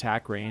crazy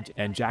attack range,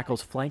 and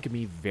Jackals flank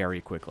me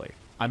very quickly.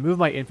 I move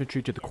my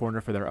infantry to the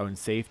corner for their own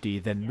safety,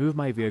 then move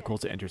my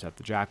vehicles to intercept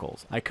the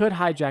Jackals. I could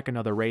hijack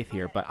another Wraith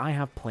here, but I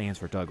have plans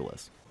for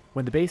Douglas.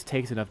 When the base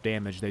takes enough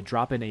damage, they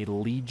drop in a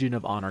Legion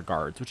of Honor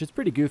Guards, which is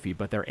pretty goofy,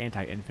 but they're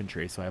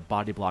anti-infantry, so I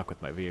body block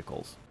with my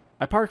vehicles.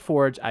 I park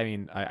Forge,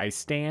 I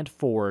stand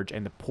Forge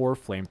and the poor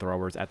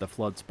flamethrowers at the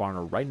flood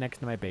spawner right next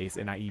to my base,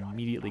 and I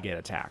immediately get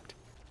attacked.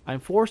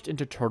 I'm forced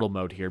into turtle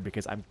mode here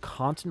because I'm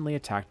constantly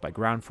attacked by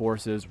ground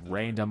forces,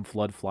 random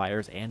flood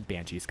flyers, and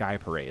Banshee sky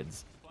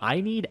parades. I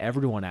need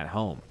everyone at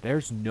home.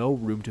 There's no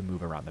room to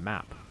move around the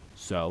map.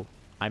 So,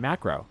 I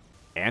macro,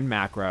 and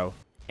macro,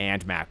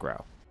 and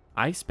macro.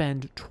 I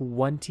spend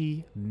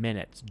 20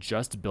 minutes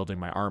just building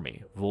my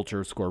army,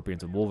 vultures,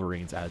 scorpions, and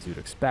wolverines as you'd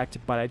expect,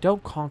 but I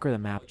don't conquer the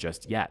map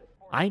just yet.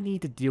 I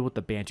need to deal with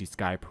the Banshee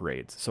sky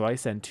parades, so I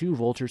send 2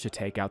 vultures to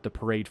take out the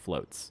parade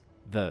floats.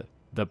 The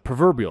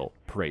proverbial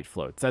parade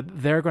floats.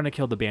 They're going to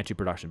kill the Banshee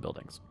production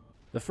buildings.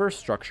 The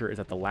first structure is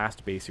at the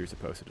last base you're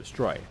supposed to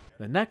destroy.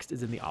 The next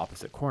is in the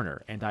opposite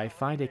corner, and I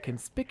find a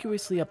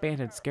conspicuously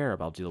abandoned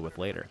Scarab I'll deal with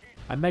later.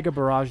 I mega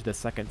barrage the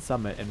second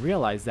summit and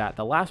realize that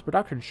the last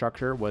production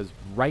structure was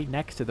right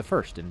next to the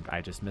first, and I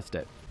just missed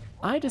it.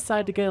 I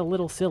decide to get a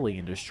little silly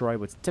and destroy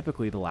what's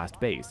typically the last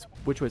base,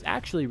 which was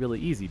actually really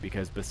easy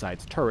because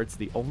besides turrets,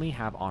 they only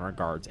have honor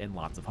guards and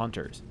lots of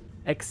hunters.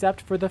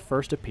 Except for the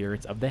first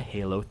appearance of the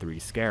Halo 3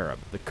 Scarab,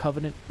 the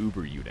Covenant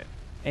Uber unit.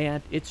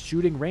 And it's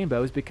shooting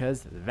rainbows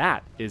because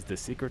that is the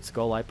secret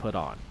skull I put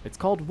on. It's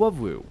called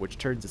Wovwu, which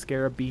turns the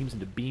Scarab beams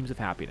into beams of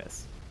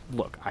happiness.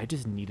 Look, I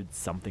just needed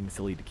something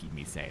silly to keep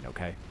me sane,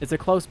 okay? It's a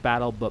close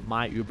battle, but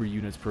my Uber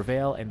units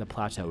prevail and the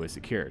plateau is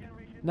secured.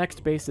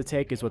 Next base to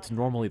take is what's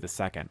normally the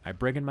second. I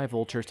bring in my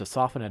vultures to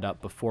soften it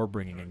up before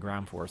bringing in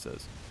ground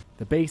forces.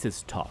 The base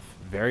is tough,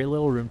 very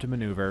little room to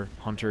maneuver,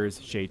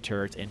 hunters, shade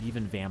turrets, and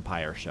even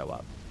vampires show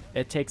up.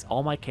 It takes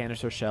all my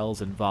canister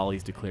shells and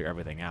volleys to clear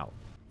everything out.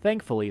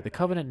 Thankfully, the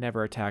Covenant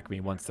never attack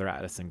me once they're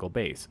at a single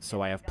base,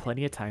 so I have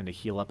plenty of time to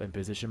heal up and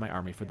position my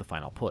army for the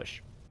final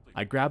push.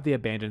 I grab the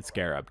abandoned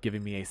Scarab,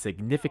 giving me a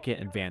significant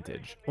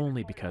advantage,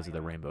 only because of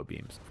the rainbow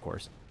beams, of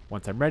course.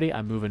 Once I'm ready,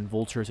 I move in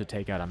vultures to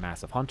take out a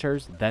mass of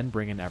hunters, then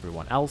bring in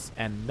everyone else,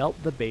 and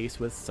melt the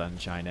base with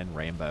sunshine and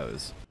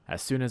rainbows.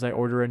 As soon as I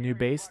order a new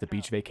base, the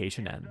beach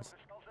vacation ends.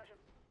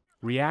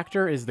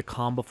 Reactor is the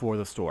calm before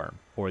the storm,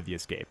 or the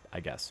escape, I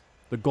guess.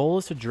 The goal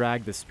is to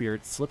drag the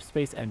Spirit's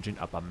slipspace engine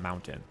up a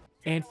mountain.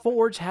 And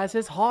Forge has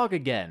his hog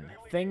again!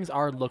 Things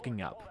are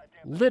looking up.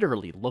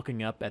 Literally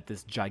looking up at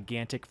this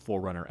gigantic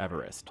Forerunner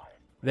Everest.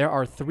 There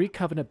are 3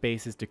 Covenant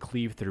bases to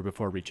cleave through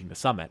before reaching the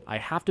summit. I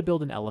have to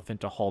build an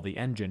elephant to haul the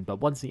engine, but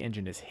once the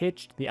engine is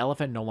hitched, the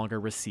elephant no longer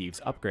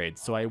receives upgrades,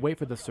 so I wait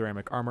for the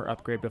ceramic armor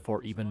upgrade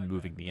before even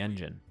moving the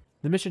engine.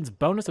 The mission's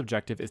bonus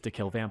objective is to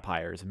kill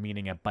vampires,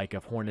 meaning a bike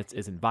of hornets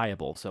isn't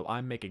viable, so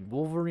I'm making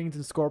wolverines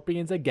and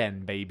scorpions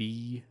again,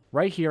 baby.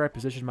 Right here I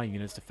position my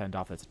units to fend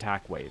off this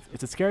attack wave.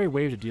 It's a scary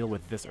wave to deal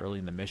with this early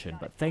in the mission,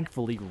 but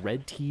thankfully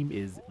Red Team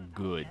is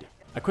good.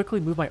 I quickly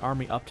move my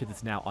army up to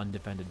this now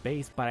undefended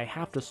base, but I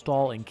have to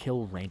stall and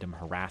kill random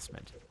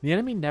harassment. The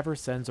enemy never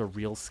sends a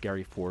real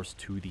scary force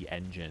to the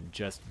engine,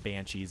 just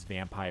banshees,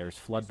 vampires,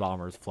 flood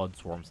bombers, flood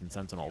swarms, and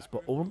sentinels,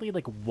 but only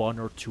like 1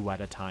 or 2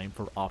 at a time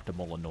for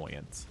optimal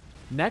annoyance.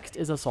 Next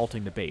is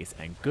assaulting the base,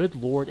 and good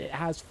lord, it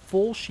has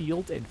full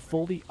shields and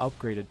fully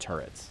upgraded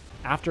turrets.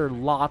 After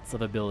lots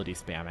of ability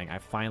spamming, I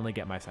finally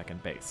get my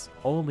second base.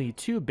 Only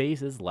 2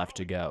 bases left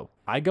to go.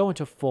 I go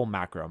into full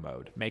macro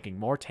mode, making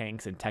more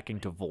tanks and teching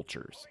to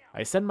vultures.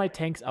 I send my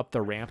tanks up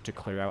the ramp to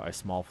clear out a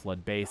small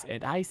flood base,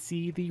 and I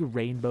see the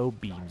rainbow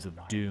beams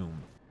of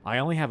doom. I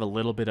only have a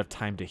little bit of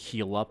time to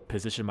heal up,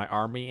 position my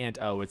army, and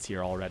oh, it's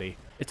here already.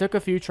 It took a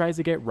few tries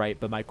to get right,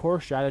 but my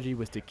core strategy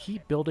was to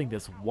keep building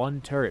this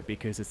one turret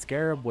because the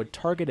Scarab would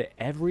target it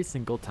every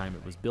single time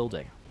it was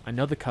building. I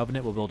know the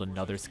Covenant will build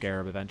another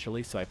Scarab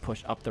eventually, so I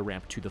push up the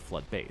ramp to the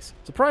flood base.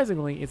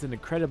 Surprisingly, it's an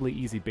incredibly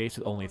easy base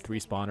with only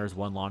 3 spawners,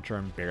 1 launcher,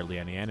 and barely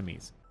any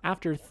enemies.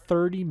 After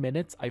 30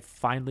 minutes, I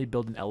finally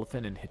build an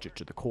elephant and hitch it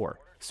to the core.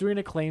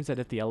 Serena claims that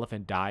if the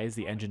elephant dies,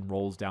 the engine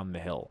rolls down the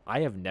hill. I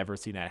have never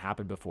seen that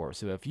happen before,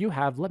 so if you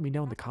have, let me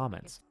know in the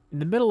comments. In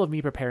the middle of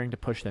me preparing to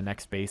push the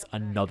next base,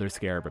 another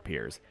Scarab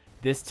appears.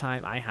 This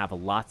time I have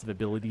lots of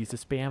abilities to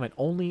spam and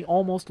only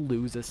almost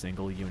lose a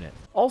single unit.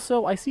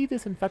 Also, I see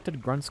this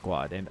infected grunt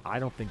squad, and I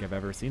don't think I've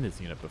ever seen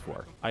this unit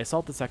before. I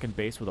assault the second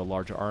base with a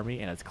larger army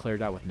and it's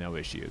cleared out with no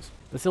issues.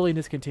 The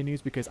silliness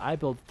continues because I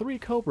build 3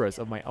 Cobras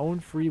of my own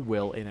free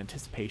will in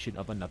anticipation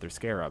of another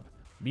Scarab.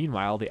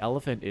 Meanwhile, the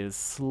elephant is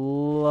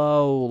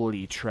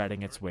slowly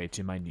treading its way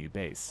to my new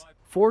base.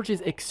 Forge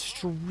is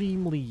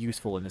extremely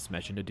useful in this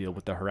mission to deal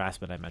with the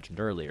harassment I mentioned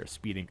earlier,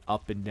 speeding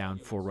up and down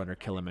Forerunner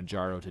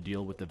Kilimanjaro to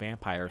deal with the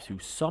vampires who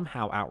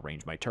somehow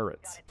outrange my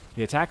turrets.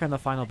 The attack on the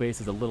final base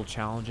is a little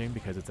challenging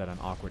because it's at an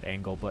awkward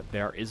angle, but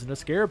there isn't a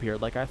Scarab here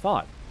like I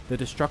thought. The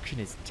destruction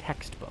is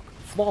textbook,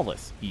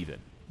 flawless even.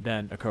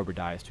 Then a Cobra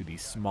dies to the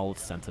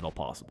smallest sentinel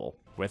possible.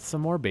 With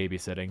some more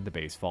babysitting, the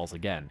base falls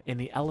again, and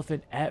the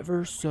elephant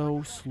ever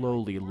so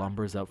slowly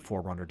lumbers up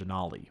Forerunner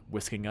Denali,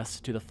 whisking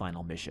us to the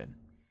final mission.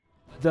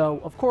 Though,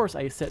 of course,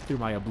 I sit through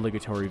my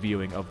obligatory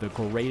viewing of the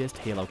greatest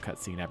Halo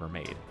cutscene ever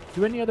made.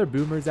 Do any other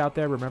boomers out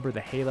there remember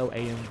the Halo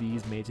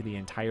AMVs made to the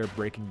entire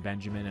Breaking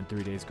Benjamin and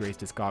 3 Days Grace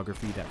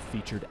discography that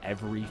featured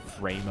every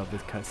frame of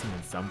this cutscene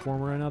in some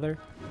form or another?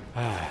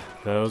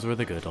 Those were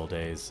the good old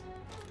days.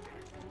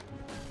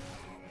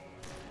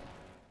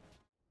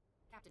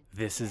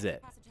 This is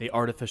it. The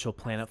artificial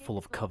planet full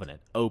of Covenant,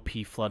 OP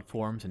flood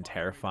forms, and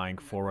terrifying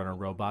Forerunner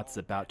robots is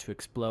about to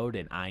explode,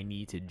 and I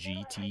need to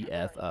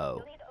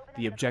GTFO.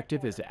 The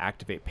objective is to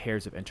activate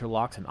pairs of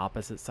interlocks on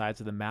opposite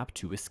sides of the map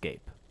to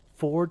escape.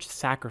 Forge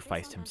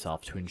sacrificed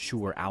himself to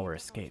ensure our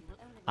escape.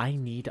 I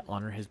need to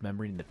honor his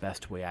memory in the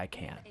best way I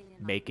can,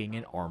 making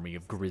an army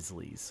of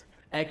grizzlies.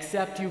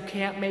 Except you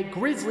can't make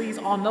grizzlies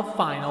on the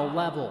final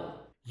level.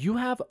 You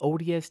have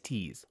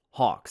ODSTs,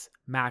 Hawks,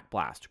 Mac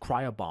Blast,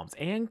 Cryo Bombs,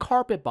 and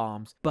Carpet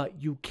Bombs,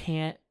 but you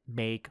can't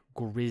make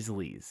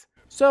grizzlies.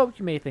 So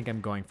you may think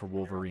I'm going for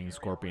Wolverine,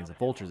 Scorpions, and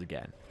Vultures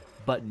again,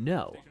 but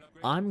no.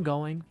 I'm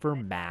going for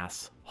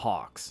mass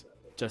Hawks,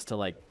 just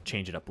to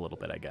change it up a little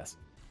bit, I guess.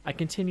 I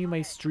continue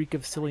my streak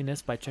of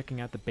silliness by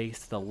checking out the base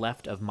to the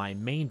left of my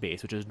main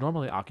base, which is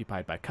normally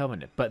occupied by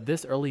Covenant, but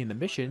this early in the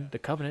mission, the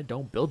Covenant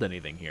don't build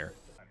anything here.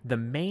 The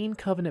main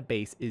Covenant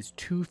base is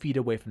 2 feet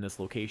away from this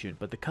location,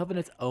 but the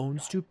Covenant's own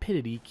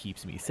stupidity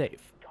keeps me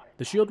safe.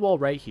 The shield wall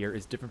right here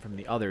is different from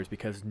the others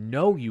because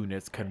no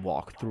units can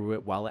walk through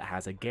it while it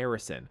has a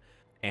garrison.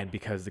 And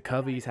because the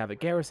Covies have it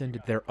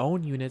garrisoned, their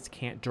own units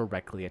can't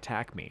directly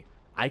attack me.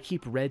 I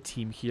keep Red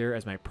Team here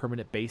as my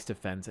permanent base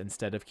defense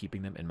instead of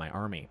keeping them in my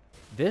army.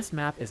 This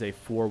map is a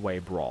 4-way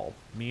brawl.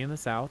 Me in the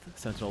south,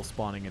 Sentinel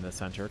spawning in the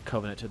center,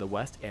 Covenant to the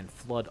west, and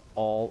Flood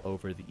all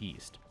over the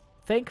east.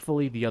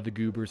 Thankfully, the other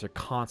goobers are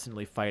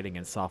constantly fighting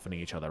and softening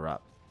each other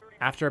up.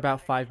 After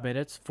about 5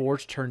 minutes,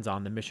 Forge turns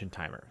on the mission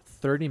timer,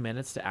 30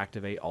 minutes to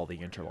activate all the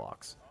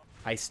interlocks.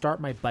 I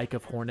start my bike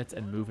of Hornets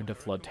and move into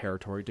Flood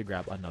territory to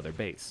grab another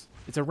base.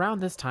 It's around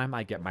this time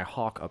I get my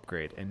Hawk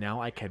upgrade, and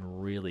now I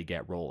can really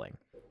get rolling.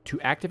 To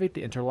activate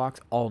the interlocks,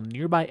 all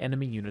nearby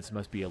enemy units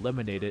must be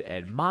eliminated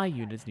and my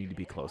units need to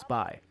be close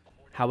by.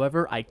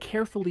 However, I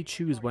carefully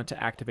choose when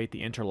to activate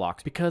the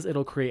interlocks because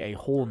it'll create a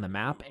hole in the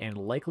map and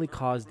likely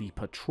cause the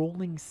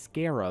patrolling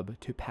Scarab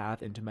to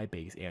path into my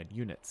base and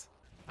units.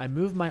 I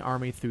move my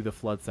army through the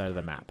Flood side of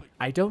the map.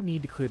 I don't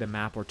need to clear the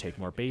map or take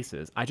more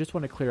bases, I just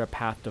want to clear a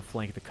path to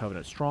flank the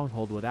Covenant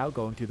stronghold without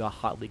going through the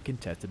hotly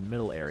contested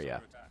middle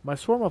area. My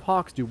swarm of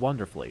Hawks do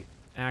wonderfully.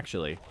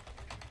 Actually,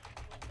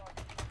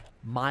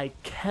 my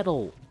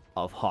kettle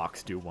of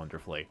Hawks do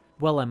wonderfully.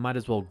 Well, I might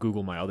as well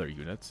Google my other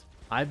units.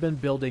 I've been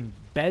building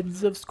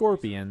beds of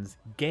Scorpions,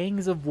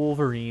 gangs of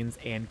Wolverines,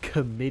 and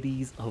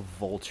committees of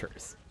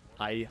Vultures.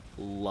 I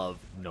love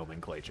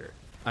nomenclature.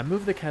 I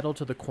move the kettle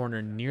to the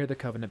corner near the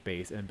Covenant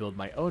base and build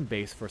my own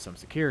base for some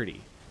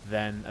security.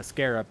 Then a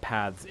Scarab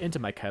paths into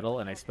my kettle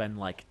and I spend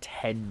like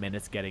 10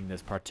 minutes getting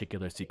this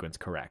particular sequence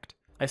correct.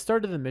 I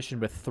started the mission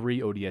with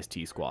 3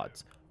 ODST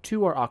squads.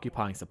 2 are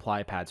occupying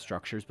supply pad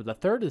structures, but the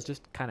third is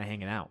just kind of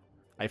hanging out.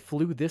 I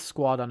flew this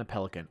squad on a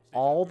Pelican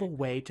all the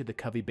way to the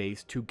Covey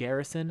base to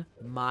garrison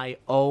my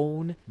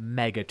own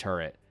mega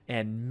turret.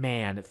 And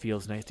man, it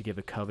feels nice to give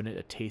a Covenant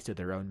a taste of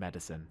their own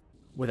medicine.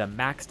 With a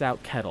maxed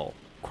out kettle,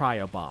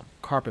 Cryo Bomb,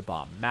 Carpet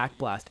Bomb, Mac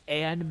Blast,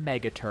 and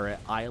Mega Turret,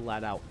 I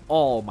let out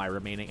all my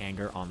remaining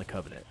anger on the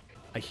Covenant.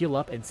 I heal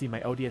up and see my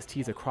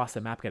ODSTs across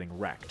the map getting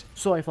wrecked.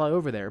 So I fly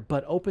over there,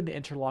 but open the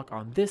interlock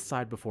on this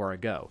side before I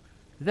go.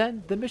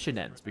 Then the mission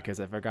ends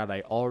because I forgot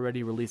I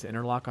already released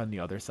interlock on the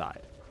other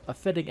side. A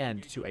fitting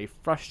end to a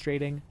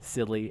frustrating,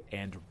 silly,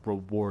 and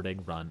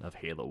rewarding run of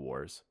Halo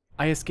Wars.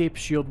 I escape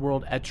Shield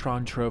World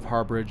Etron Trove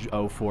Harborage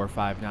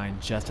 0459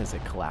 just as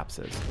it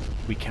collapses.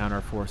 We count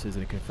our forces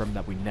and confirm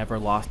that we never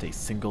lost a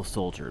single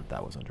soldier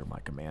that was under my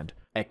command,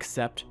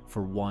 except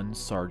for one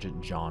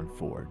Sergeant John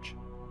Forge.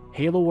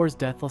 Halo Wars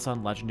Deathless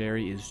on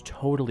Legendary is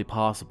totally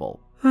possible,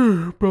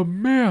 but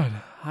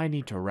man, I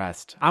need to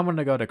rest. I'm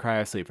gonna go to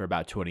cryosleep for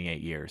about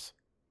 28 years.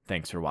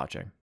 Thanks for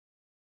watching.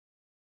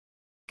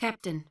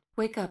 Captain,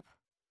 wake up.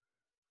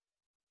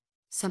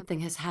 Something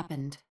has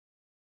happened.